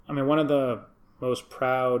I mean, one of the most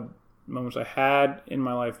proud moments I had in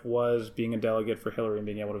my life was being a delegate for Hillary and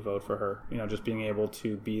being able to vote for her. You know, just being able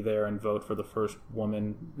to be there and vote for the first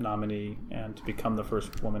woman nominee and to become the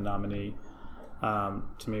first woman nominee, to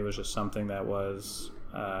me was just something that was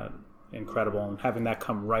incredible. And having that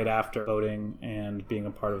come right after voting and being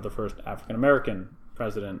a part of the first African-American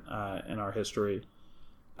president in our history,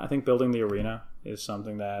 I think building the arena is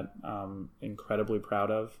something that I'm incredibly proud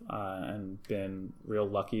of and been real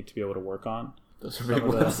lucky to be able to work on. Those are big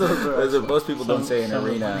ones. Most people don't say an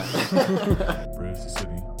arena. Bridge the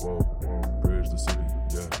city, whoa. Bridge the city,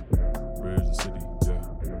 yeah. Bridge the city,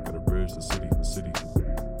 yeah. Gotta bridge the city,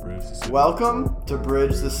 Bridge the city. Welcome to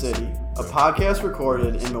Bridge the City, a podcast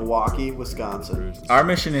recorded in Milwaukee, Wisconsin. Our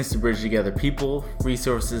mission is to bridge together people,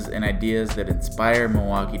 resources, and ideas that inspire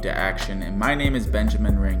Milwaukee to action. And my name is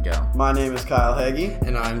Benjamin Rangel. My name is Kyle Hagee.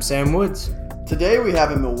 And I'm Sam Woods. Today we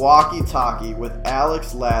have a Milwaukee Talkie with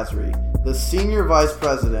Alex Lasry, the Senior Vice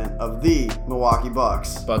President of the Milwaukee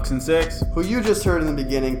Bucks. Bucks and Six. Who you just heard in the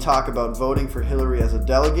beginning talk about voting for Hillary as a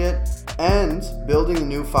delegate and building the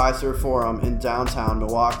new Fiserv Forum in downtown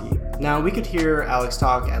Milwaukee. Now, we could hear Alex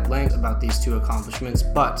talk at length about these two accomplishments,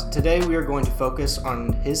 but today we are going to focus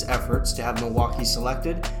on his efforts to have Milwaukee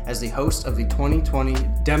selected as the host of the 2020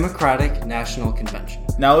 Democratic National Convention.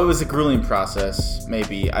 Now, it was a grueling process,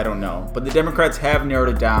 maybe, I don't know, but the Democrats have narrowed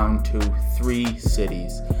it down to 3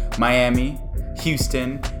 cities: Miami,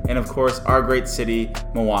 Houston, and of course our great city,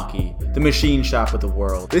 Milwaukee, the machine shop of the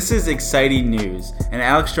world. This is exciting news, and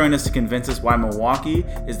Alex joined us to convince us why Milwaukee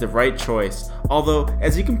is the right choice. Although,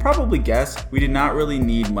 as you can probably guess, we did not really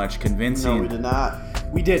need much convincing. No, we did not.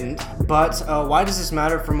 We didn't, but why does this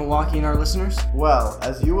matter for Milwaukee and our listeners? Well,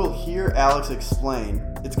 as you will hear Alex explain,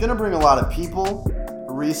 it's going to bring a lot of people,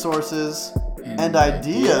 resources, and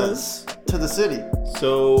ideas to the city.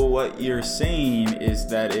 So what you're saying is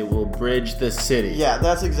that it will bridge the city. Yeah,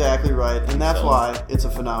 that's exactly right, and that's why it's a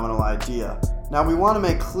phenomenal idea. Now, we want to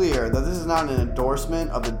make clear that this is not an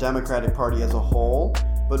endorsement of the Democratic Party as a whole,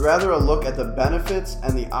 but rather a look at the benefits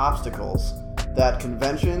and the obstacles that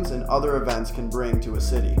conventions and other events can bring to a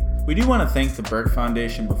city. We do want to thank the Burke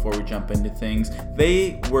Foundation before we jump into things.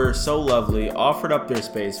 They were so lovely, offered up their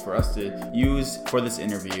space for us to use for this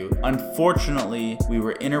interview. Unfortunately, we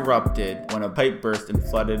were interrupted when a pipe burst and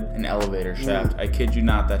flooded an elevator shaft. I kid you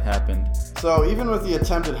not, that happened. So even with the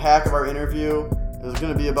attempted hack of our interview, it was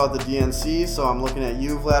going to be about the DNC, so I'm looking at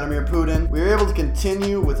you, Vladimir Putin. We were able to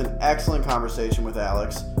continue with an excellent conversation with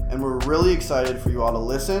Alex, and we're really excited for you all to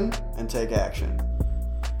listen and take action.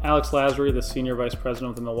 Alex Lasry, the Senior Vice President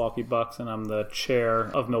of the Milwaukee Bucks, and I'm the chair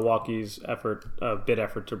of Milwaukee's bid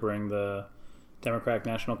effort to bring the Democratic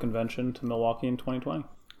National Convention to Milwaukee in 2020.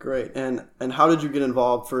 Great. And how did you get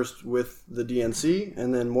involved first with the DNC,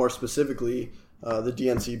 and then more specifically, the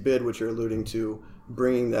DNC bid, which you're alluding to,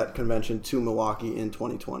 bringing that convention to Milwaukee in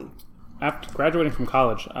 2020? After graduating from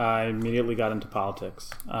college, I immediately got into politics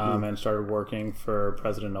and started working for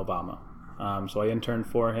President Obama. So I interned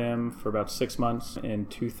for him for about 6 months in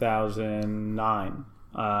 2009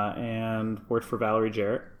 and worked for Valerie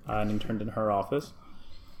Jarrett and interned in her office.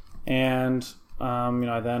 And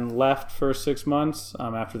I then left for 6 months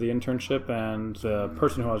after the internship, and the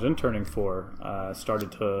person who I was interning for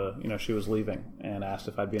started to, she was leaving and asked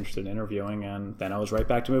if I'd be interested in interviewing, and then I was right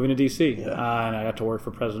back to moving to D.C. And I got to work for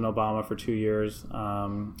President Obama for 2 years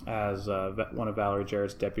as one of Valerie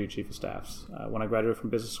Jarrett's deputy chief of staffs. When I graduated from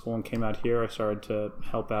business school and came out here, I started to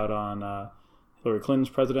help out on Hillary Clinton's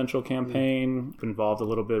presidential campaign, involved a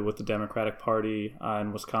little bit with the Democratic Party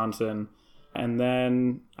in Wisconsin, and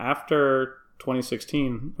then after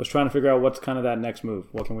 2016 was trying to figure out what's kind of that next move.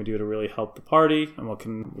 What can we do to really help the party, and what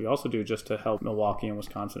can we also do just to help Milwaukee and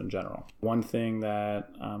Wisconsin in general? One thing that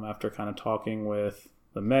after kind of talking with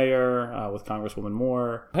the mayor, with Congresswoman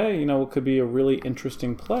Moore, what could be a really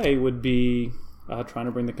interesting play would be trying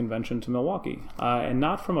to bring the convention to Milwaukee, and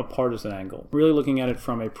not from a partisan angle, really looking at it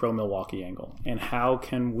from a pro-Milwaukee angle, and how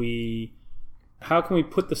can we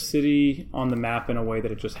put the city on the map in a way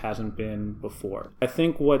that it just hasn't been before? I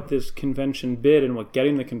think what this convention bid and what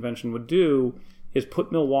getting the convention would do is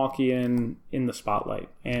put Milwaukee in the spotlight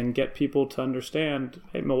and get people to understand,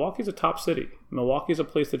 hey, Milwaukee's a top city. Milwaukee's a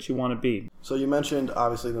place that you want to be. So you mentioned,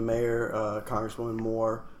 obviously, the mayor, Congresswoman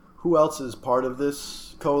Moore. Who else is part of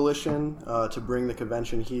this coalition to bring the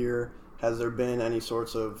convention here? Has there been any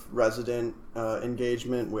sorts of resident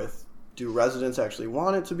engagement with, do residents actually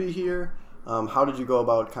want it to be here? How did you go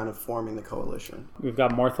about kind of forming the coalition? We've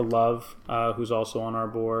got Martha Love, who's also on our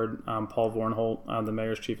board. Paul Vornholt, the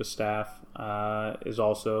mayor's chief of staff, is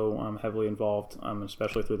also heavily involved,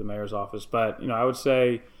 especially through the mayor's office. But, I would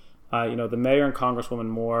say The mayor and Congresswoman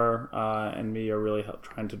Moore and me are really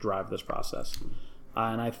trying to drive this process.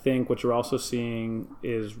 And I think what you're also seeing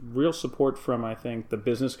is real support from, I think, the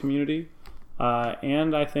business community,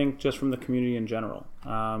 and I think just from the community in general.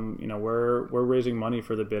 We're raising money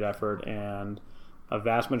for the bid effort, and a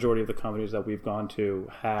vast majority of the companies that we've gone to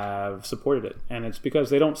have supported it. And it's because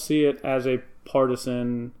they don't see it as a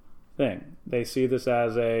partisan thing. They see this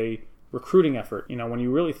as a recruiting effort. When you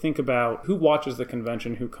really think about who watches the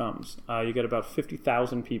convention, who comes, you get about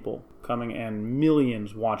 50,000 people coming and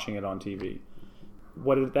millions watching it on TV.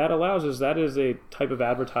 What that allows is that is a type of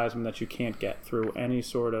advertisement that you can't get through any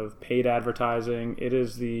sort of paid advertising. It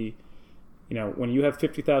is when you have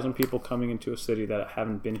 50,000 people coming into a city that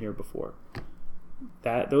haven't been here before,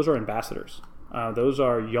 those are ambassadors. Those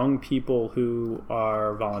are young people who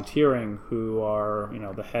are volunteering, who are,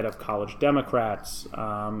 the head of college Democrats.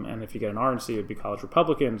 And if you get an RNC, it would be college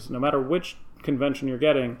Republicans. No matter which convention you're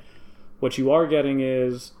getting, what you are getting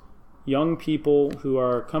is young people who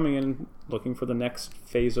are coming in looking for the next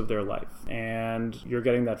phase of their life. And you're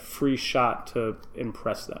getting that free shot to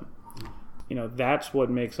impress them. That's what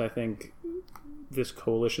makes, I think, this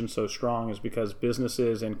coalition so strong, is because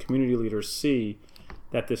businesses and community leaders see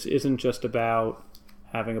that this isn't just about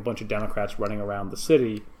having a bunch of Democrats running around the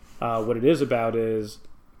city. What it is about is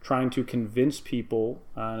trying to convince people,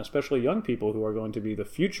 and especially young people who are going to be the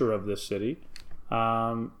future of this city,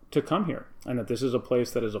 to come here. And that this is a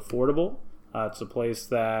place that is affordable. It's a place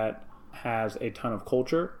that has a ton of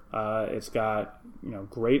culture. It's got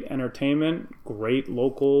great entertainment, great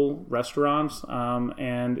local restaurants,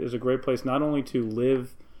 and is a great place not only to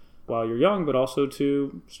live while you're young, but also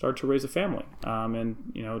to start to raise a family.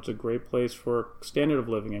 It's a great place for standard of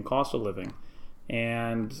living and cost of living.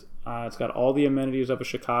 And it's got all the amenities of a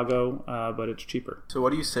Chicago, but it's cheaper. So what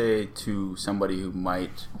do you say to somebody who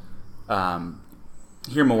might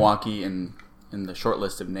hear Milwaukee in the short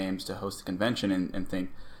list of names to host the convention and think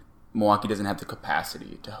Milwaukee doesn't have the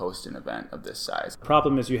capacity to host an event of this size? The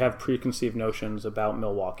problem is you have preconceived notions about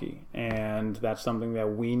Milwaukee, and that's something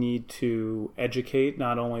that we need to educate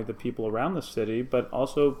not only the people around the city, but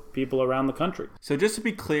also people around the country. So just to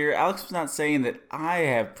be clear, Alex was not saying that I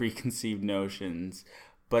have preconceived notions,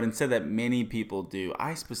 but instead that many people do.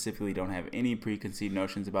 I specifically don't have any preconceived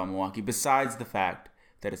notions about Milwaukee, besides the fact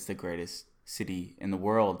that it's the greatest city in the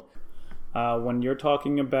world. When you're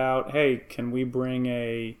talking about, hey, can we bring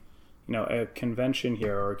a convention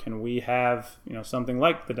here, or can we have, something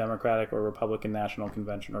like the Democratic or Republican National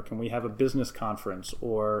Convention, or can we have a business conference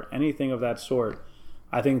or anything of that sort?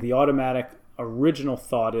 I think the automatic original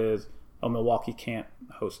thought is, Milwaukee can't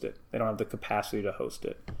host it. They don't have the capacity to host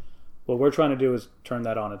it. What we're trying to do is turn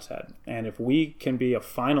that on its head. And if we can be a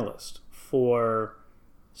finalist for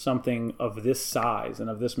something of this size and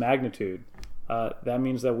of this magnitude, that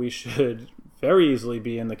means that we should very easily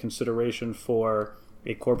be in the consideration for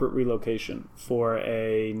a corporate relocation, for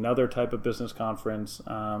another type of business conference,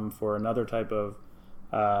 for another type of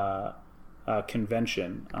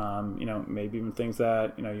convention. Maybe even things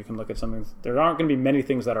that, you can look at something. There aren't going to be many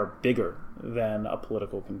things that are bigger than a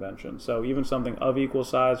political convention. So even something of equal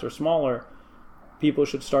size or smaller, people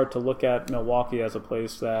should start to look at Milwaukee as a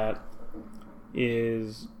place that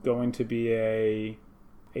is going to be a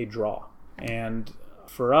draw. And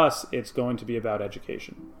for us, it's going to be about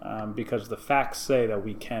education, because the facts say that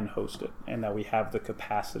we can host it and that we have the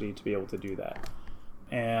capacity to be able to do that.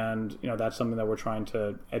 And, that's something that we're trying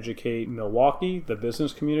to educate Milwaukee, the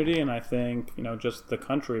business community, and I think, just the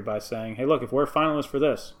country by saying, hey, look, if we're finalists for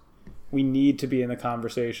this, we need to be in the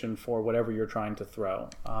conversation for whatever you're trying to throw.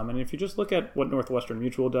 And if you just look at what Northwestern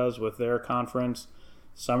Mutual does with their conference,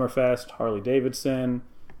 Summerfest, Harley-Davidson,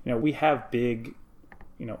 we have big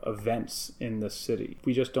events in the city.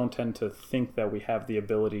 We just don't tend to think that we have the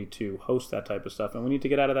ability to host that type of stuff, and we need to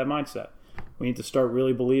get out of that mindset. We need to start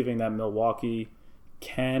really believing that Milwaukee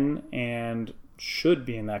can and should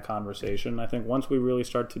be in that conversation. I think once we really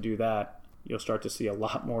start to do that, you'll start to see a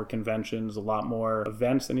lot more conventions, a lot more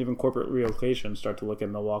events, and even corporate relocations start to look at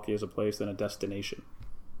Milwaukee as a place and a destination.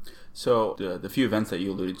 So the few events that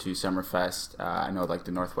you alluded to, Summerfest, I know like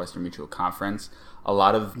the Northwestern Mutual Conference, a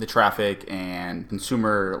lot of the traffic and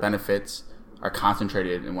consumer benefits are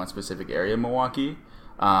concentrated in one specific area of Milwaukee.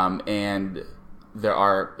 And there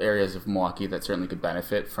are areas of Milwaukee that certainly could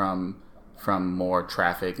benefit from more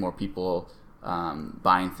traffic, more people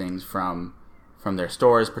buying things from their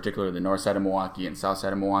stores, particularly the north side of Milwaukee and south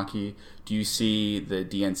side of Milwaukee. Do you see the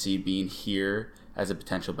DNC being here as a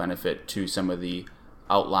potential benefit to some of the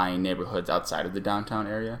outlying neighborhoods outside of the downtown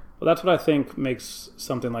area? Well, that's what I think makes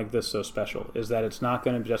something like this so special, is that it's not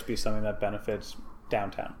going to just be something that benefits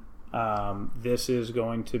downtown. This is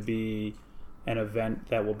going to be an event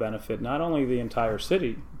that will benefit not only the entire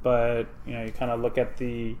city, but you kind of look at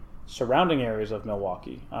the surrounding areas of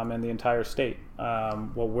Milwaukee and the entire state.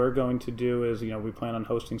 What we're going to do is, we plan on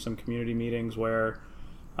hosting some community meetings where,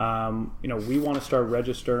 we want to start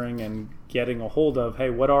registering and getting a hold of, hey,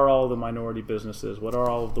 what are all the minority businesses? What are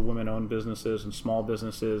all of the women-owned businesses and small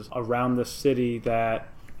businesses around the city that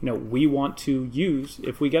we want to use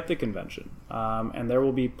if we get the convention? And there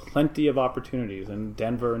will be plenty of opportunities. In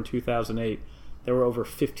Denver in 2008, there were over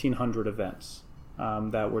 1,500 events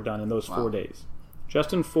that were done in those 4 days.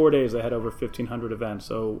 Just in 4 days, they had over 1,500 events.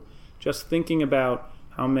 So just thinking about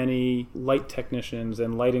how many light technicians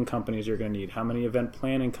and lighting companies you're going to need, how many event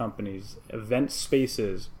planning companies, event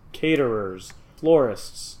spaces, caterers,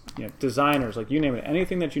 florists, designers, like you name it,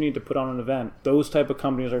 anything that you need to put on an event, those type of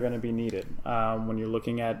companies are going to be needed. When you're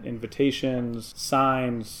looking at invitations,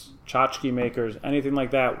 signs, tchotchke makers, anything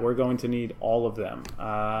like that, we're going to need all of them.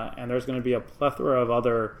 And there's going to be a plethora of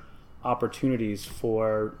other opportunities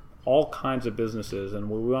for all kinds of businesses. And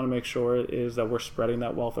what we want to make sure is that we're spreading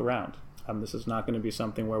that wealth around. This is not going to be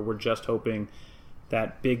something where we're just hoping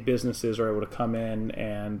that big businesses are able to come in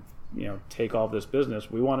and take all this business.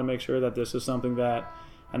 We want to make sure that this is something that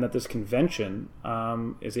this convention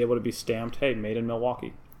is able to be stamped, hey, made in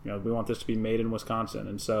Milwaukee. We want this to be made in Wisconsin.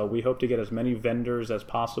 And so we hope to get as many vendors as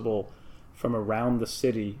possible from around the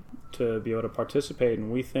city to be able to participate. And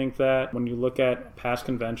we think that when you look at past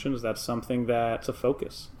conventions, that's something that's a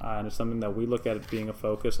focus. And it's something that we look at it being a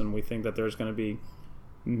focus. And we think that there's going to be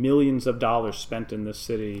millions of dollars spent in this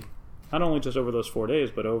city, not only just over those 4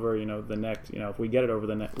 days, but over, the next, if we get it over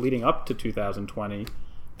the next, leading up to 2020,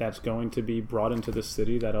 that's going to be brought into the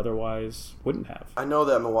city that otherwise wouldn't have. I know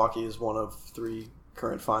that Milwaukee is one of 3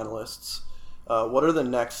 current finalists. What are the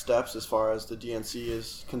next steps as far as the DNC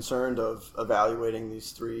is concerned of evaluating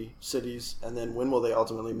these 3 cities, and then when will they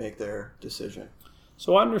ultimately make their decision?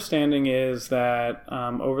 So our understanding is that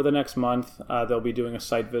over the next month, they'll be doing a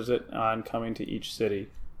site visit and coming to each city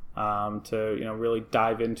to really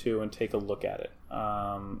dive into and take a look at it.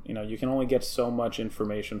 You can only get so much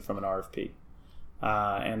information from an RFP.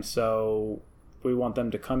 And so we want them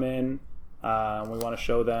to come in. We want to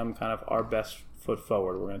show them kind of our best foot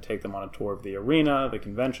forward. We're going to take them on a tour of the arena, the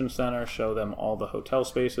convention center, show them all the hotel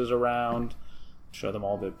spaces around, show them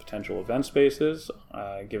all the potential event spaces,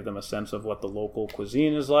 give them a sense of what the local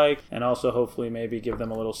cuisine is like, and also hopefully maybe give them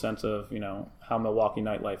a little sense of, how Milwaukee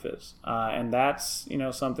nightlife is. And that's,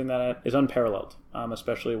 something that is unparalleled,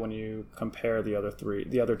 especially when you compare the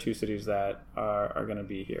other 2 cities that are going to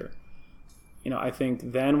be here. I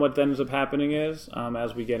think then what ends up happening is,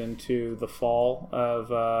 as we get into the fall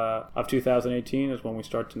of 2018 is when we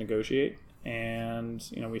start to negotiate. And,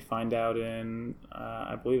 we find out in,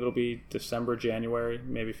 I believe it'll be December, January,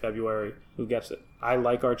 maybe February, who gets it. I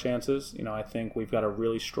like our chances. I think we've got a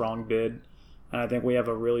really strong bid, and I think we have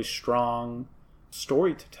a really strong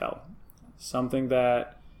story to tell. Something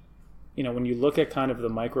that, when you look at kind of the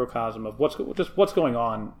microcosm of what's going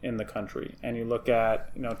on in the country, and you look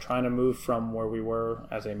at, trying to move from where we were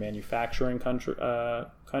as a manufacturing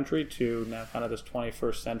country to now kind of this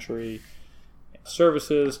 21st century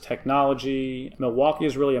services, technology. Milwaukee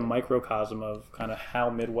is really a microcosm of kind of how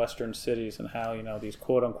Midwestern cities and how, these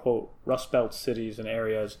quote-unquote Rust Belt cities and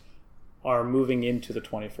areas are moving into the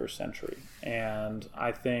 21st century. And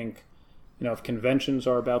I think, if conventions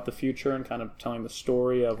are about the future and kind of telling the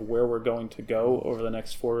story of where we're going to go over the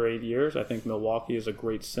next 4 or 8 years, I think Milwaukee is a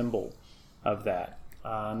great symbol of that.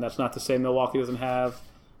 And that's not to say Milwaukee doesn't have,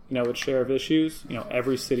 its share of issues.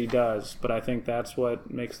 Every city does. But I think that's what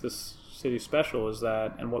makes this city special, is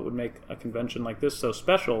that, and what would make a convention like this so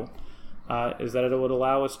special, is that it would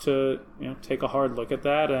allow us to take a hard look at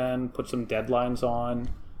that and put some deadlines on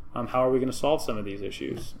how are we going to solve some of these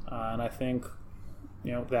issues. And I think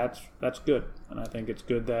that's good, and I think it's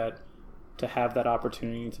good that to have that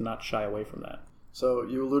opportunity to not shy away from that. So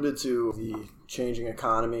you alluded to the changing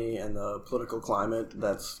economy and the political climate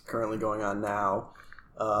that's currently going on now,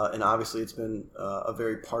 and obviously it's been a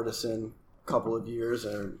very partisan couple of years,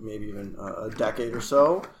 or maybe even a decade or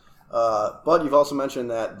so. But you've also mentioned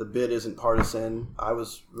that the bid isn't partisan. I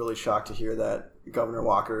was really shocked to hear that Governor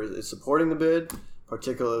Walker is supporting the bid,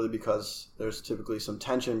 particularly because there's typically some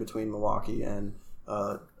tension between Milwaukee and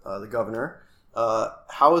the governor.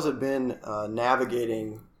 How has it been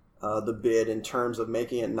navigating the bid in terms of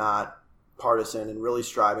making it not partisan and really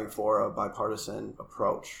striving for a bipartisan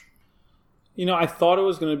approach? I thought it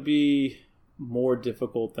was going to be more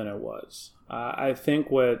difficult than it was. I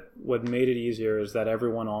think what made it easier is that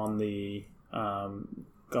everyone on the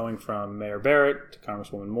going from Mayor Barrett to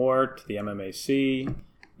Congresswoman Moore to the MMAC,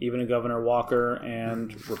 even in Governor Walker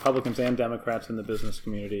and Republicans and Democrats in the business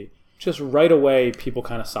community, just right away, people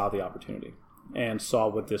kind of saw the opportunity and saw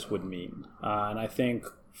what this would mean. And I think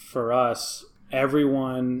for us,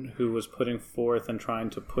 everyone who was putting forth and trying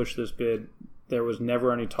to push this bid, there was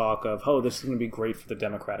never any talk of, oh, this is going to be great for the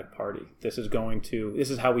Democratic Party. This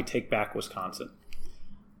is how we take back Wisconsin.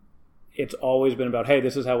 It's always been about, hey,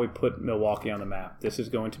 this is how we put Milwaukee on the map. This is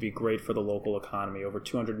going to be great for the local economy. Over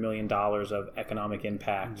 $200 million of economic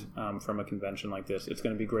impact from a convention like this. It's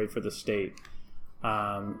going to be great for the state.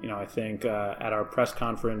 I think at our press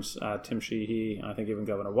conference, Tim Sheehy, and I think even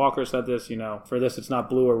Governor Walker said this, for this, it's not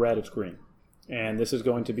blue or red, it's green. And this is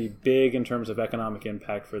going to be big in terms of economic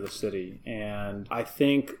impact for the city. And I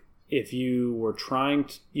think if you were trying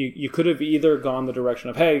to, you could have either gone the direction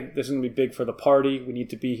of, hey, this is going to be big for the party, we need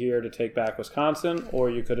to be here to take back Wisconsin, or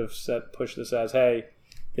you could have pushed this as, hey,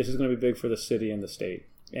 this is going to be big for the city and the state.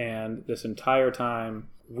 And this entire time,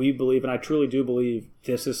 we believe, and I truly do believe,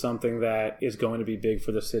 this is something that is going to be big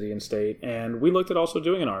for the city and state. And we looked at also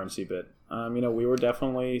doing an RNC bid. We were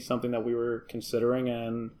definitely something that we were considering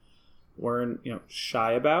and weren't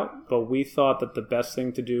shy about, but we thought that the best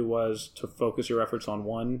thing to do was to focus your efforts on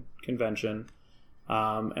one convention.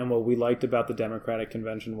 And what we liked about the Democratic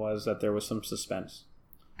convention was that there was some suspense.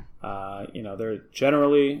 There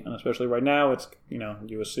generally, and especially right now, it's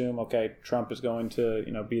you assume, okay, Trump is going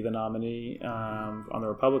to be the nominee on the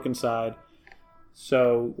Republican side.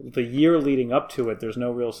 So the year leading up to it, there's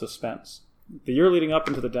no real suspense. The year leading up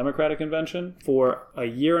into the Democratic convention, for a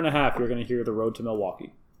year and a half, you're going to hear the road to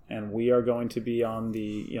Milwaukee. And we are going to be on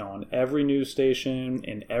on every news station,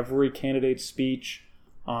 in every candidate's speech,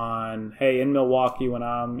 on, hey, in Milwaukee when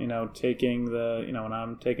I'm taking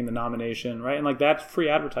the nomination, right? And that's free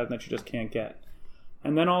advertising that you just can't get.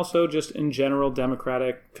 And then also just in general,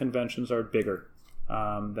 Democratic conventions are bigger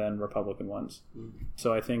than Republican ones.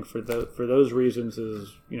 So I think for those reasons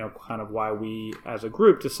is kind of why we as a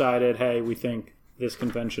group decided, hey, we think this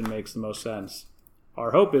convention makes the most sense.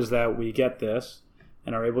 Our hope is that we get this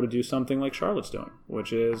and are able to do something like Charlotte's doing,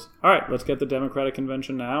 which is, all right, let's get the Democratic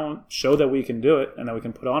convention now and show that we can do it and that we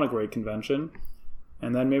can put on a great convention.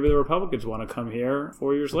 And then maybe the Republicans want to come here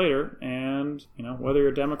 4 years later and, whether you're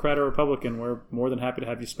a Democrat or Republican, we're more than happy to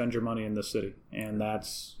have you spend your money in this city. And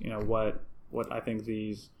that's, what I think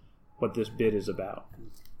what this bid is about.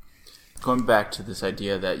 Going back to this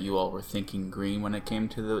idea that you all were thinking green when it came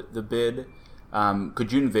to the bid,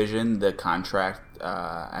 could you envision the contract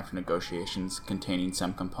after negotiations containing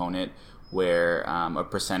some component where a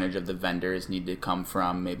percentage of the vendors need to come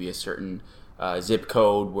from maybe a certain zip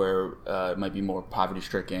code where it might be more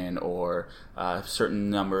poverty-stricken, or a certain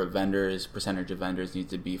number of percentage of vendors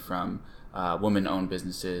needs to be from women-owned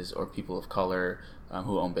businesses or people of color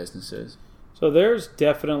who own businesses? So there's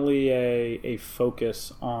definitely a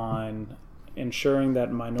focus on ensuring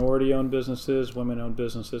that minority-owned businesses, women-owned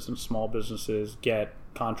businesses, and small businesses get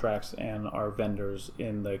contracts and are vendors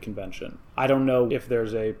in the convention. I don't know if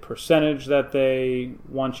there's a percentage that they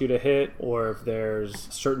want you to hit or if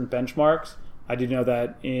there's certain benchmarks. I do know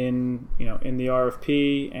that in the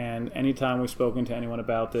RFP, and anytime we've spoken to anyone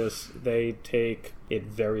about this, they take it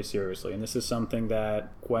very seriously. And this is something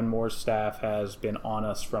that Gwen Moore's staff has been on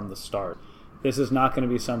us from the start. This is not going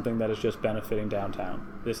to be something that is just benefiting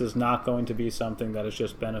downtown. This is not going to be something that is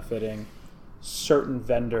just benefiting certain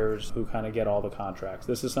vendors who kind of get all the contracts.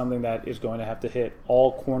 This is something that is going to have to hit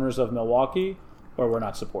all corners of Milwaukee or we're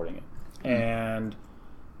not supporting it. And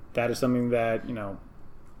that is something that,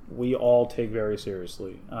 we all take very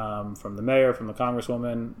seriously. From the mayor, from the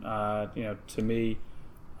congresswoman, to me,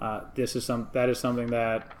 that is something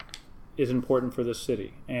that is important for this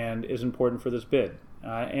city and is important for this bid.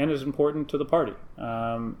 And is important to the party.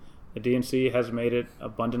 The DNC has made it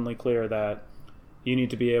abundantly clear that you need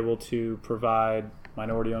to be able to provide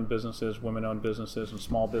minority-owned businesses, women-owned businesses, and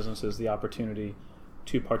small businesses the opportunity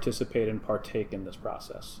to participate and partake in this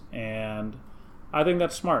process. And I think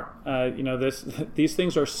that's smart. These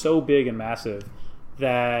things are so big and massive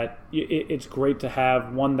that it's great to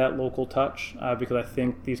have, that local touch, because I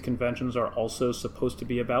think these conventions are also supposed to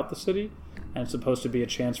be about the city, and it's supposed to be a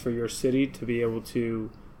chance for your city to be able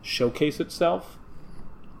to showcase itself.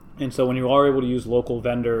 And so when you are able to use local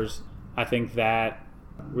vendors, I think that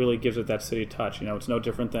really gives it that city touch. It's no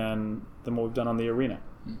different than what we've done on the arena.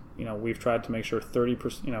 We've tried to make sure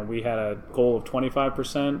 30%, we had a goal of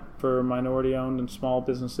 25% for minority-owned and small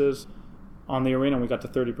businesses on the arena. We got to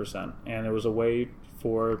 30%. And it was a way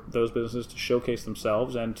for those businesses to showcase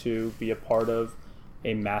themselves and to be a part of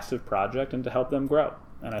a massive project and to help them grow.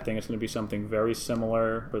 And I think it's going to be something very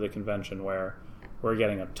similar for the convention where We're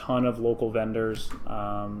getting a ton of local vendors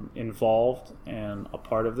involved and a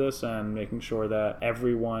part of this, and making sure that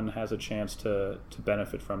everyone has a chance to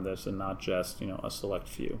benefit from this, and not just a select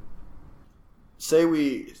few. Say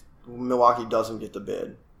Milwaukee doesn't get the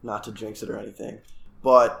bid, not to jinx it or anything,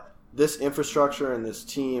 but this infrastructure and this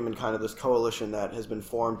team and kind of this coalition that has been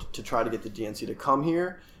formed to try to get the DNC to come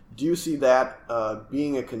here, do you see that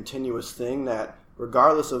being a continuous thing, that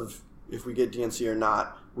regardless of if we get DNC or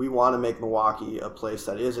not, we want to make Milwaukee a place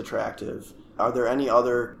that is attractive? Are there any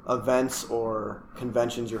other events or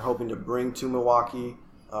conventions you're hoping to bring to Milwaukee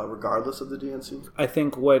regardless of the DNC? I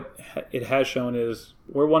think what it has shown is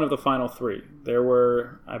we're one of the final 3. There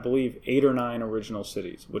were, I believe, 8 or 9 original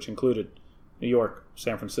cities, which included New York,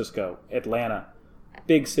 San Francisco, Atlanta,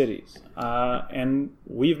 big cities. And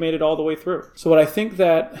we've made it all the way through. So what I think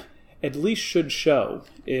that at least should show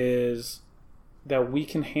is that we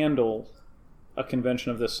can handle a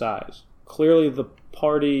convention of this size. Clearly, the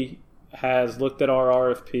party has looked at our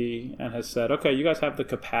RFP and has said, okay, you guys have the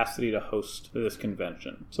capacity to host this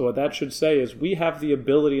convention. So what that should say is we have the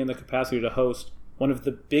ability and the capacity to host one of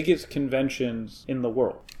the biggest conventions in the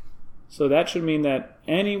world. So that should mean that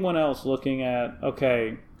anyone else looking at,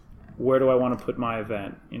 okay, where do I want to put my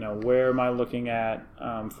event? Where am I looking at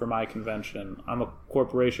for my convention? I'm a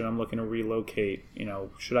corporation. I'm looking to relocate.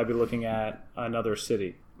 Should I be looking at another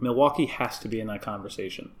city? Milwaukee has to be in that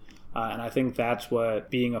conversation. And I think that's what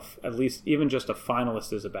being at least even just a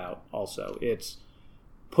finalist is about also. It's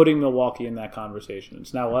putting Milwaukee in that conversation.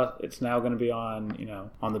 It's now going to be on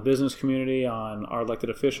the business community, on our elected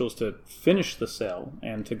officials to finish the sale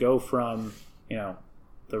and to go from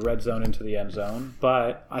the red zone into the end zone.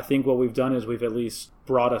 But I think what we've done is we've at least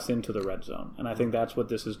brought us into the red zone. And I think that's what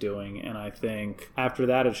this is doing. And I think after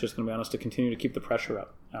that, it's just going to be on us to continue to keep the pressure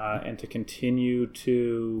up and to continue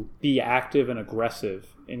to be active and aggressive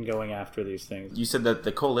in going after these things. You said that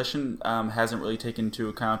the coalition hasn't really taken into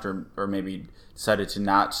account or maybe decided to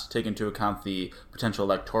not take into account the potential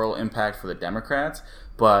electoral impact for the Democrats.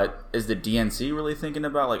 But is the DNC really thinking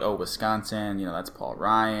about Wisconsin, that's Paul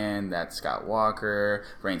Ryan, that's Scott Walker,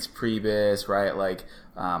 Reince Priebus, right?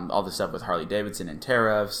 All the stuff with Harley Davidson and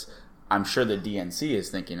tariffs. I'm sure the DNC is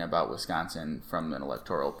thinking about Wisconsin from an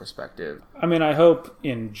electoral perspective. I mean, I hope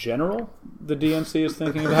in general the DNC is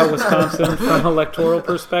thinking about Wisconsin from an electoral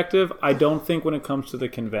perspective. I don't think when it comes to the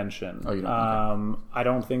convention. Oh, you don't? I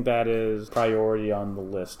don't think that is priority on the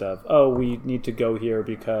list of, we need to go here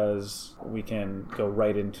because we can go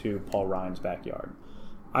right into Paul Ryan's backyard.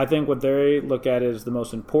 I think what they look at is the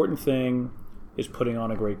most important thing is putting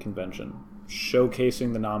on a great convention,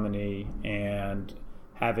 showcasing the nominee, and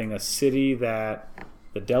having a city that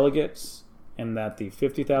the delegates and that the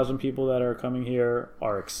 50,000 people that are coming here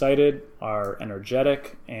are excited, are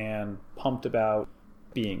energetic, and pumped about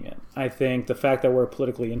being in. I think the fact that we're a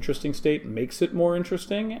politically interesting state makes it more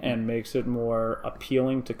interesting and makes it more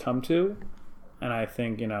appealing to come to. And I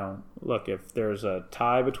think, look, if there's a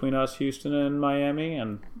tie between us, Houston, and Miami,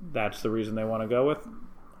 and that's the reason they want to go with,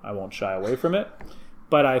 I won't shy away from it.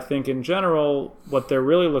 But I think in general, what they're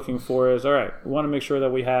really looking for is, all right, we want to make sure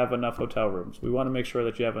that we have enough hotel rooms. We want to make sure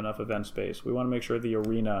that you have enough event space. We want to make sure the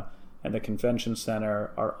arena and the convention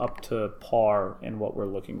center are up to par in what we're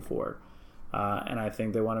looking for. And I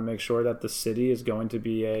think they want to make sure that the city is going to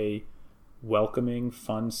be a welcoming,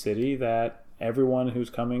 fun city that everyone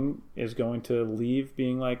who's coming is going to leave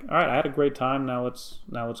being like, all right, I had a great time. Now let's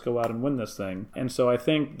go out and win this thing. And so I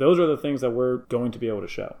think those are the things that we're going to be able to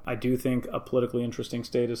show. I do think a politically interesting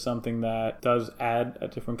state is something that does add a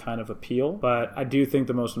different kind of appeal. But I do think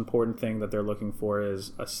the most important thing that they're looking for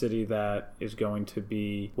is a city that is going to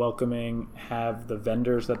be welcoming, have the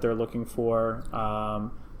vendors that they're looking for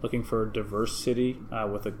a diverse city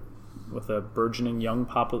with a burgeoning young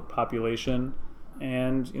population.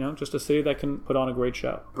 And, just a city that can put on a great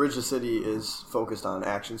show. Bridge the City is focused on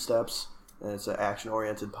action steps, and it's an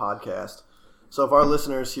action-oriented podcast. So if our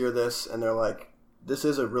listeners hear this and they're like, this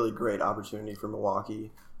is a really great opportunity for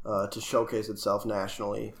Milwaukee to showcase itself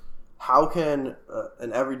nationally, how can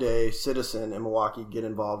an everyday citizen in Milwaukee get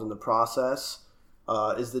involved in the process?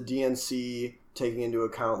 Is the DNC taking into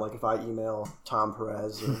account, if I email Tom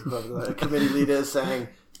Perez or whoever the committee lead is saying,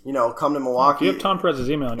 come to Milwaukee. If you have Tom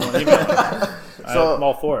Perez's email and you want to email him, so, I'm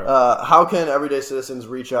all for it. How can everyday citizens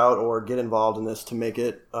reach out or get involved in this to make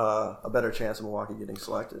it a better chance of Milwaukee getting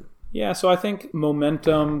selected? Yeah, so I think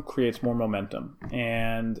momentum creates more momentum.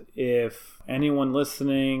 And if anyone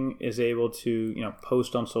listening is able to,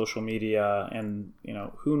 post on social media and,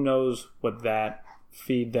 who knows what that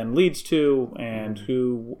feed then leads to and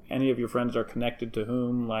who any of your friends are connected to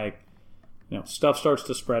whom, stuff starts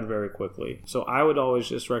to spread very quickly. So I would always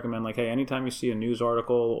just recommend, like, hey, anytime you see a news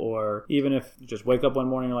article, or even if you just wake up one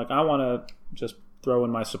morning and you're like, I want to just throw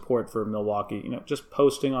in my support for Milwaukee, just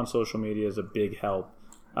posting on social media is a big help,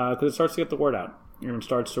 because it starts to get the word out. It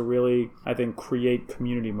starts to really, I think, create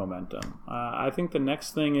community momentum. I think the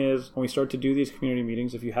next thing is, when we start to do these community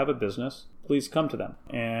meetings, if you have a business, please come to them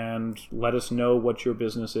and let us know what your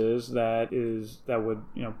business is that would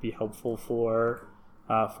be helpful for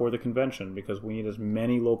the convention, because we need as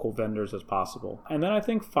many local vendors as possible. And then I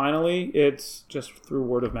think finally, it's just through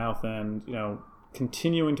word of mouth and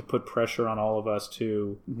continuing to put pressure on all of us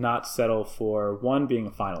to not settle for, one, being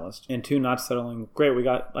a finalist, and two, not settling, great, we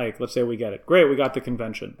got, let's say we get it, great, we got the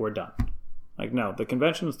convention, we're done. No, the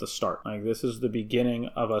convention is the start. This is the beginning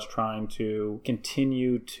of us trying to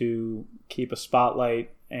continue to keep a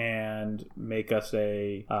spotlight and make us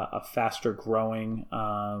a faster growing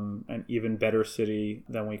and even better city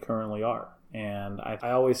than we currently are. And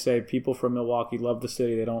I always say, people from Milwaukee love the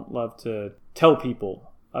city. They don't love to tell people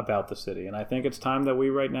about the city. And I think it's time that we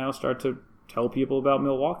right now start to tell people about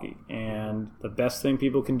Milwaukee. And the best thing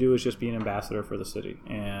people can do is just be an ambassador for the city,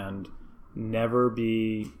 and never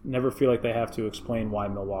feel like they have to explain why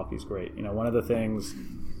Milwaukee's great. One of the things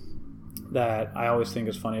that I always think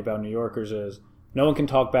is funny about New Yorkers is no one can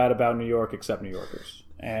talk bad about New York except New Yorkers.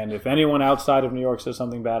 And if anyone outside of New York says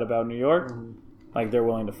something bad about New York, they're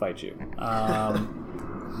willing to fight you.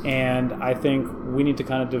 And I think we need to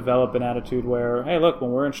kind of develop an attitude where, hey, look,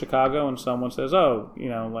 when we're in Chicago and someone says, oh,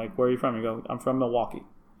 where are you from? You go, I'm from Milwaukee.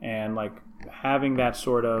 And having that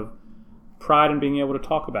sort of pride in being able to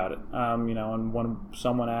talk about it. And when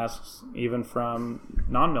someone asks, even from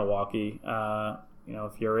non-Milwaukee,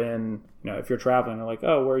 if you're traveling, they're like,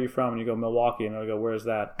 oh, where are you from? And you go, Milwaukee. And they'll go, where's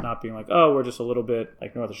that? Not being like, oh, we're just a little bit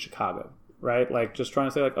north of Chicago, right? Just trying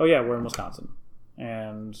to say oh yeah, we're in Wisconsin.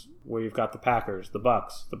 And where you've got the Packers, the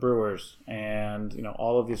Bucks, the Brewers, and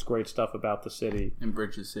all of this great stuff about the city. And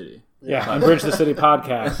Bridge the City. Yeah, and Bridge the City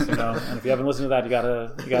podcast. And if you haven't listened to that, you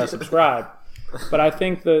gotta subscribe. But I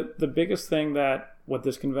think the biggest thing that what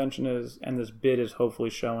this convention is and this bid is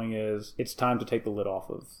hopefully showing is it's time to take the lid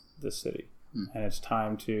off of this city, and it's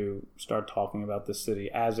time to start talking about this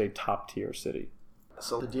city as a top tier city.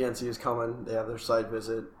 So the DNC is coming. They have their site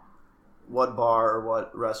visit. What bar or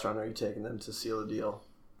what restaurant are you taking them to seal a deal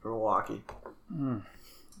for Milwaukee?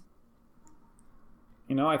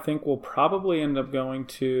 I think we'll probably end up going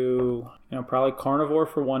to, probably Carnivore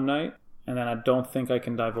for one night. And then I don't think I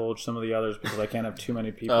can divulge some of the others because I can't have too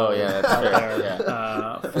many people out there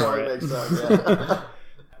for it. Yeah.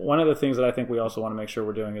 One of the things that I think we also want to make sure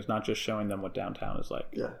we're doing is not just showing them what downtown is like.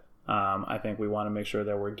 Yeah. I think we want to make sure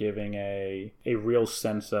that we're giving a real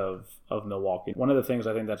sense of Milwaukee. One of the things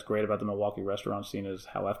I think that's great about the Milwaukee restaurant scene is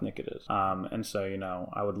how ethnic it is. And so,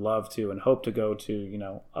 I would love to and hope to go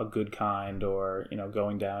to, a Good Kind, or,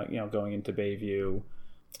 going down, going into Bayview,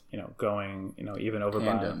 going, even over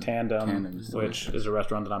by Tandem, which is a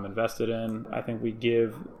restaurant that I'm invested in. I think we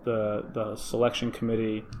give the selection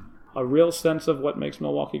committee a real sense of what makes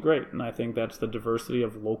Milwaukee great. And I think that's the diversity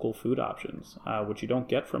of local food options, which you don't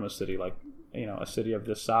get from a city like, a city of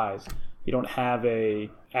this size. You don't have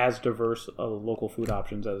as diverse local food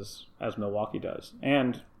options as Milwaukee does.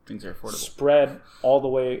 And things are affordable. Spread all the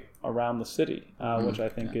way around the city, which I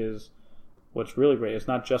think is what's really great. It's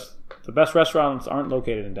not just the best restaurants aren't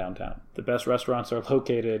located in downtown. The best restaurants are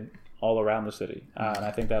located all around the city. And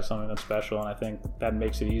I think that's something that's special. And I think that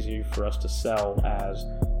makes it easy for us to sell as,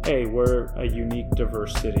 hey, we're a unique,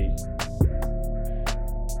 diverse city.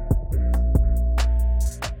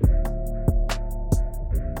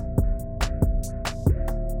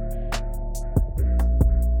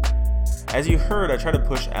 As you heard, I tried to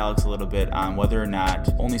push Alex a little bit on whether or not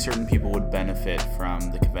only certain people would benefit from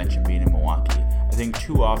the convention being in Milwaukee. I think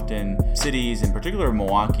too often cities, in particular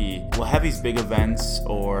Milwaukee, will have these big events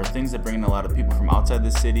or things that bring in a lot of people from outside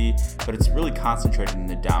the city, but it's really concentrated in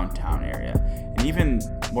the downtown area. And even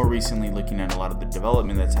more recently, looking at a lot of the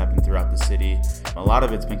development that's happened throughout the city, a lot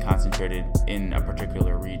of it's been concentrated in a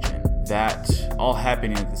particular region. That all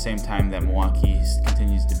happening at the same time that Milwaukee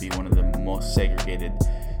continues to be one of the most segregated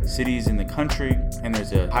cities in the country, and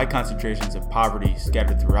there's a high concentrations of poverty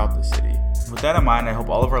scattered throughout the city. With that in mind, I hope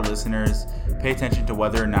all of our listeners pay attention to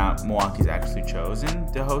whether or not Milwaukee's actually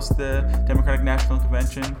chosen to host the Democratic National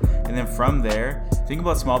Convention, and then from there, think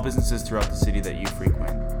about small businesses throughout the city that you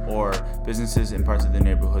frequent, or businesses in parts of the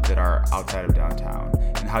neighborhood that are outside of downtown,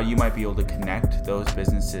 and how you might be able to connect those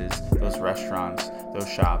businesses, those restaurants, those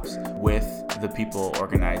shops with the people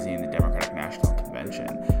organizing the Democratic National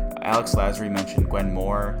Convention. Alex Lasry mentioned Gwen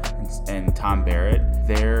Moore and Tom Barrett.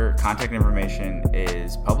 Their contact information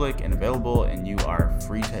is public and available, and you are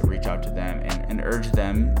free to reach out to them and urge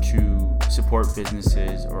them to support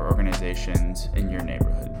businesses or organizations in your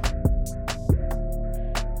neighborhood.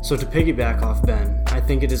 So to piggyback off Ben, I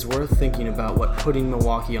think it is worth thinking about what putting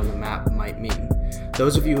Milwaukee on the map might mean.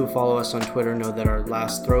 Those of you who follow us on Twitter know that our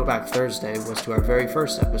last Throwback Thursday was to our very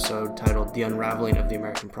first episode titled The Unraveling of the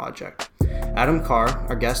American Project. Adam Carr,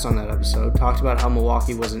 our guest on that episode, talked about how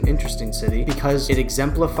Milwaukee was an interesting city because it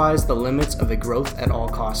exemplifies the limits of a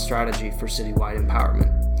growth-at-all-cost strategy for citywide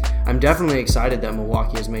empowerment. I'm definitely excited that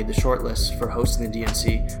Milwaukee has made the shortlist for hosting the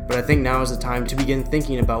DNC, but I think now is the time to begin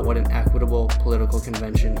thinking about what an equitable political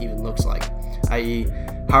convention even looks like, i.e.,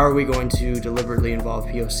 how are we going to deliberately involve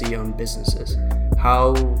POC-owned businesses?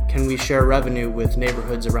 How can we share revenue with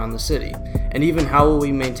neighborhoods around the city? And even how will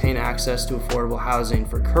we maintain access to affordable housing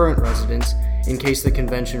for current residents in case the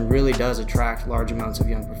convention really does attract large amounts of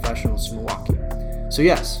young professionals to Milwaukee? So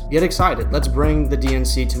yes, get excited. Let's bring the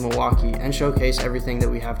DNC to Milwaukee and showcase everything that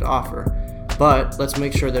we have to offer. But let's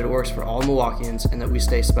make sure that it works for all Milwaukeeans and that we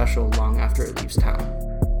stay special long after it leaves town.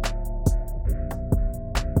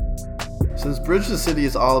 Since Bridge the City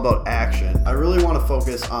is all about action, I really want to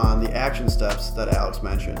focus on the action steps that Alex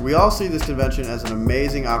mentioned. We all see this convention as an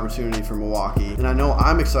amazing opportunity for Milwaukee, and I know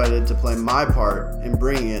I'm excited to play my part in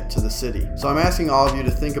bringing it to the city. So I'm asking all of you to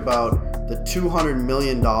think about the $200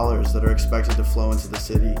 million that are expected to flow into the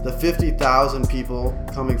city, the 50,000 people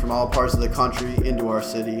coming from all parts of the country into our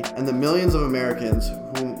city, and the millions of Americans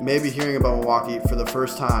who may be hearing about Milwaukee for the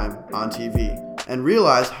first time on TV. And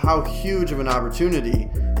realize how huge of an opportunity,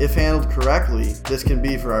 if handled correctly, this can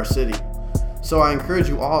be for our city. So I encourage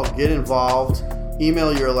you all to get involved,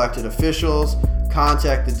 email your elected officials,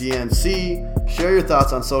 contact the DNC, share your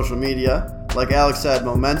thoughts on social media. Like Alex said,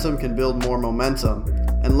 momentum can build more momentum,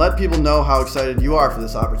 and let people know how excited you are for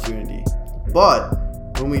this opportunity. But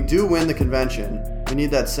when we do win the convention, we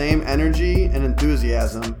need that same energy and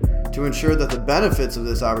enthusiasm to ensure that the benefits of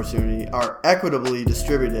this opportunity are equitably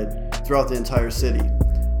distributed throughout the entire city.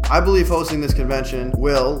 I believe hosting this convention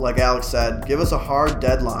will, like Alex said, give us a hard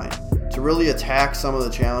deadline to really attack some of the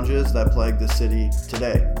challenges that plague the city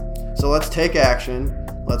today. So let's take action,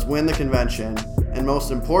 let's win the convention, and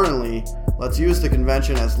most importantly, let's use the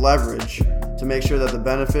convention as leverage to make sure that the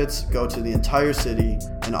benefits go to the entire city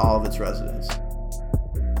and all of its residents.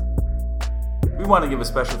 We want to give a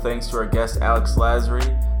special thanks to our guest Alex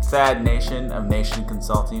Lasry, Thad Nation of Nation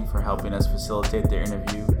Consulting for helping us facilitate their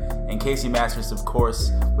interview, and Casey Masters, of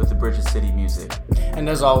course, with the Bridge the City music. And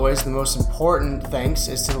as always, the most important thanks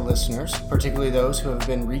is to the listeners, particularly those who have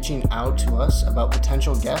been reaching out to us about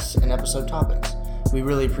potential guests and episode topics. We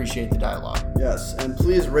really appreciate the dialogue. Yes, and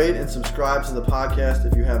please rate and subscribe to the podcast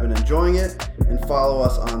if you have been enjoying it, and follow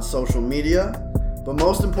us on social media. But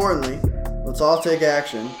most importantly, let's all take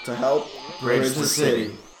action to help Bridge the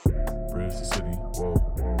City. Bridge the City.